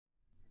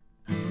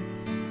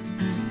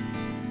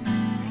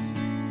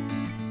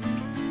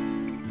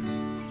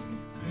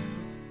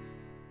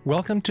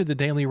Welcome to the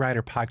Daily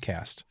Writer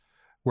Podcast,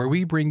 where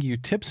we bring you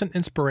tips and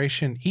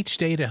inspiration each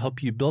day to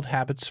help you build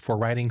habits for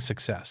writing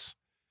success.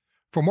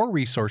 For more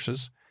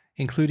resources,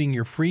 including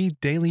your free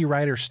Daily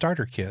Writer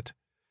Starter Kit,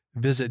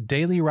 visit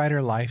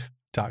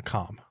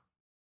dailywriterlife.com.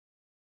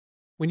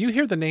 When you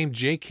hear the name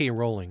J.K.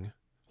 Rowling,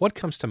 what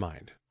comes to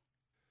mind?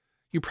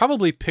 You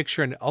probably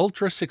picture an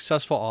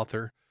ultra-successful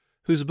author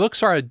whose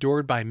books are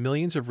adored by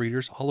millions of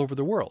readers all over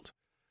the world.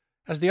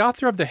 As the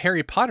author of the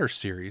Harry Potter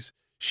series,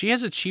 she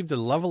has achieved a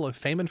level of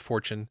fame and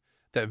fortune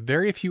that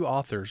very few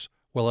authors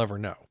will ever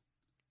know.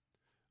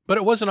 But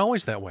it wasn't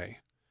always that way.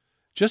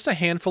 Just a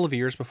handful of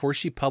years before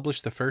she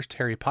published the first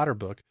Harry Potter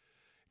book,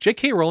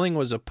 J.K. Rowling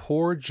was a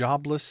poor,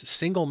 jobless,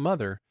 single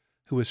mother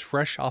who was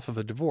fresh off of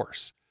a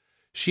divorce.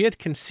 She had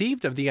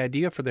conceived of the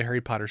idea for the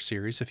Harry Potter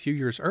series a few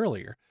years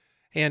earlier,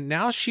 and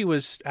now she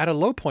was at a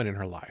low point in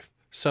her life,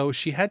 so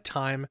she had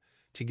time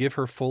to give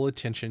her full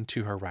attention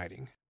to her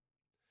writing.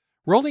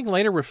 Rowling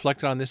later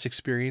reflected on this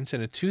experience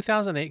in a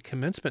 2008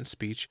 commencement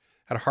speech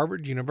at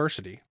Harvard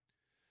University.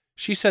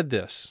 She said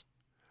this,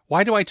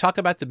 "Why do I talk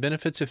about the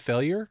benefits of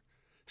failure?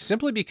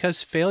 Simply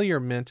because failure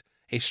meant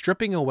a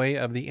stripping away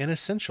of the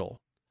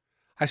inessential.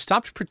 I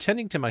stopped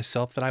pretending to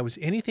myself that I was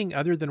anything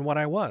other than what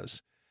I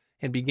was,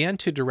 and began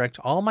to direct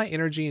all my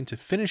energy into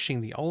finishing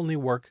the only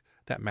work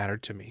that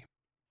mattered to me."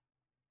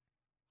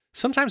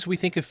 Sometimes we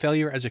think of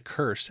failure as a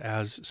curse,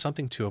 as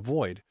something to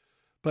avoid.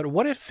 But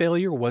what if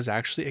failure was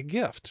actually a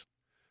gift?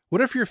 What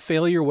if your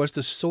failure was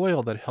the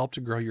soil that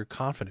helped grow your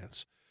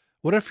confidence?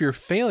 What if your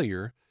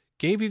failure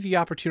gave you the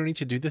opportunity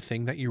to do the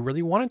thing that you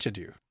really wanted to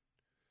do?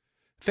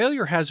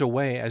 Failure has a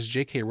way, as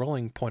J.K.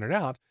 Rowling pointed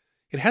out,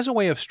 it has a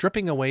way of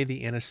stripping away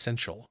the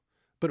inessential.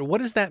 But what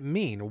does that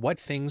mean?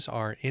 What things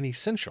are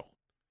inessential?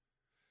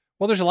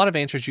 Well, there's a lot of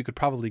answers you could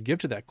probably give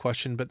to that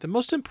question, but the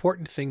most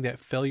important thing that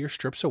failure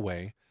strips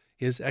away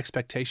is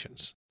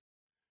expectations.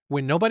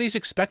 When nobody's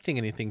expecting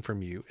anything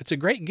from you, it's a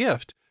great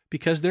gift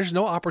because there's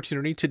no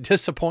opportunity to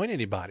disappoint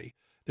anybody.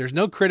 There's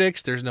no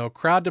critics, there's no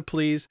crowd to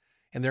please,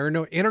 and there are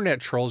no internet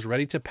trolls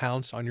ready to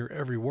pounce on your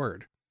every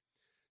word.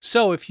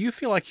 So if you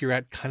feel like you're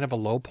at kind of a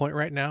low point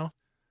right now,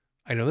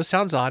 I know this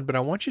sounds odd, but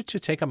I want you to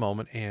take a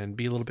moment and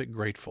be a little bit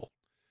grateful.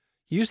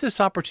 Use this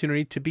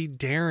opportunity to be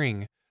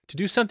daring, to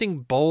do something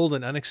bold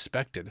and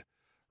unexpected.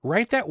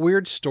 Write that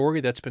weird story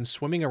that's been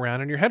swimming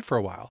around in your head for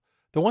a while,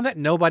 the one that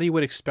nobody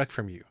would expect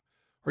from you.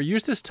 Or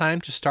use this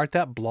time to start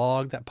that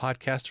blog, that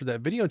podcast, or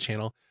that video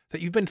channel that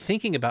you've been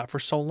thinking about for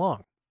so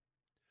long.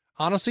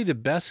 Honestly, the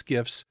best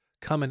gifts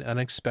come in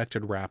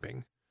unexpected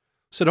wrapping.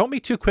 So don't be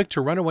too quick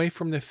to run away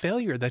from the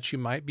failure that you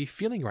might be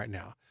feeling right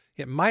now.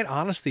 It might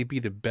honestly be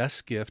the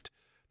best gift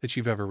that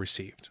you've ever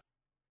received.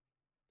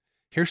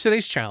 Here's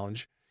today's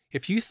challenge.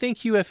 If you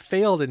think you have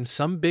failed in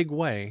some big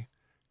way,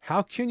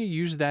 how can you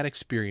use that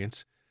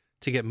experience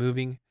to get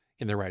moving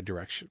in the right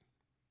direction?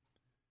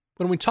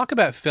 When we talk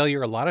about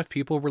failure, a lot of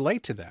people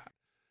relate to that.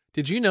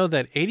 Did you know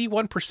that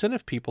 81%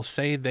 of people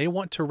say they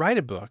want to write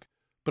a book,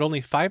 but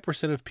only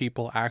 5% of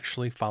people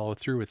actually follow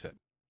through with it?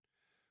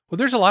 Well,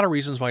 there's a lot of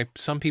reasons why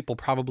some people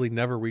probably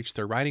never reach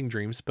their writing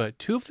dreams, but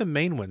two of the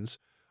main ones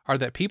are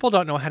that people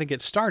don't know how to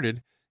get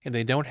started and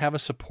they don't have a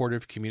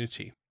supportive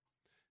community.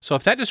 So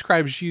if that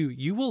describes you,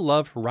 you will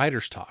love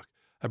Writer's Talk,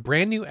 a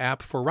brand new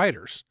app for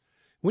writers.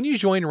 When you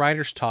join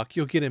Writer's Talk,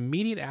 you'll get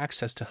immediate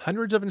access to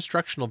hundreds of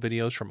instructional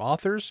videos from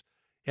authors,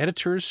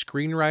 editors,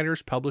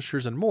 screenwriters,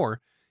 publishers, and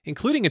more,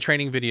 including a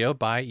training video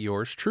by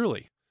yours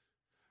truly.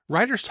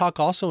 Writer's Talk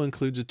also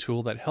includes a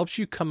tool that helps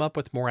you come up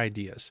with more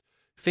ideas.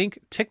 Think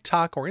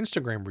TikTok or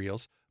Instagram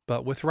Reels,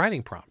 but with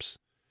writing prompts.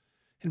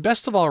 And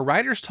best of all,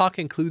 Writer's Talk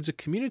includes a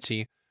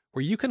community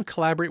where you can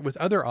collaborate with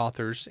other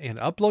authors and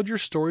upload your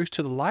stories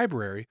to the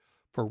library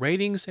for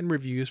ratings and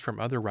reviews from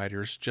other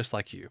writers just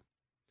like you.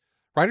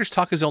 Writer's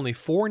Talk is only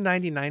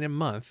 $4.99 a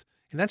month,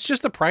 and that's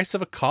just the price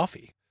of a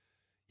coffee.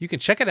 You can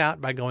check it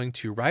out by going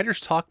to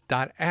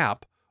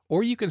writerstalk.app,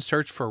 or you can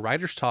search for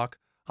Writer's Talk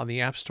on the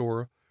App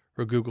Store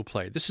or Google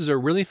Play. This is a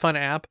really fun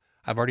app.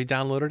 I've already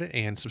downloaded it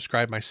and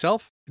subscribed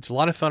myself. It's a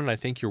lot of fun, and I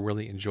think you'll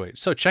really enjoy it.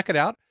 So check it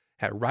out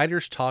at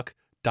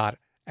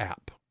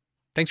writerstalk.app.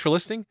 Thanks for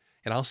listening,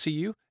 and I'll see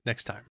you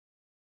next time.